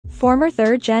Former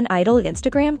third-gen idol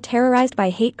Instagram terrorized by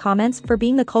hate comments for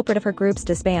being the culprit of her group's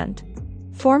disband.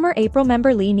 Former April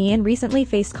member Lee Neon recently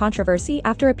faced controversy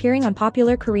after appearing on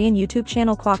popular Korean YouTube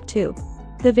channel KwakTube.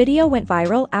 The video went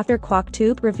viral after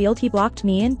KwakTube revealed he blocked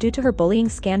Neon due to her bullying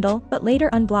scandal but later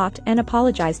unblocked and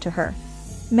apologized to her.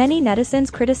 Many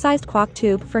netizens criticized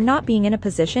KwakTube for not being in a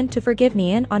position to forgive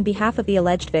Neon on behalf of the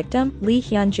alleged victim, Lee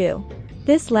Hyunju.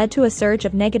 This led to a surge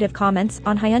of negative comments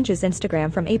on Hyunju's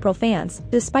Instagram from April fans,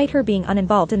 despite her being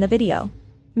uninvolved in the video.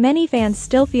 Many fans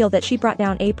still feel that she brought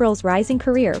down April's rising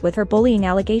career with her bullying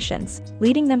allegations,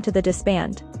 leading them to the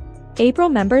disband. April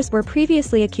members were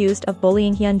previously accused of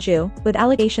bullying Hyunju, with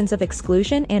allegations of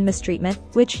exclusion and mistreatment,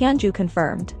 which Hyunju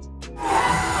confirmed.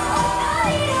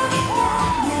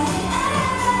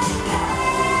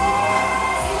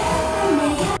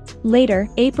 Later,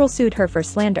 April sued her for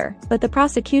slander, but the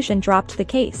prosecution dropped the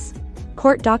case.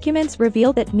 Court documents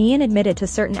reveal that Neon admitted to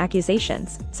certain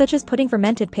accusations, such as putting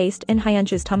fermented paste in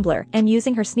Hyunju's tumbler and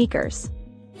using her sneakers.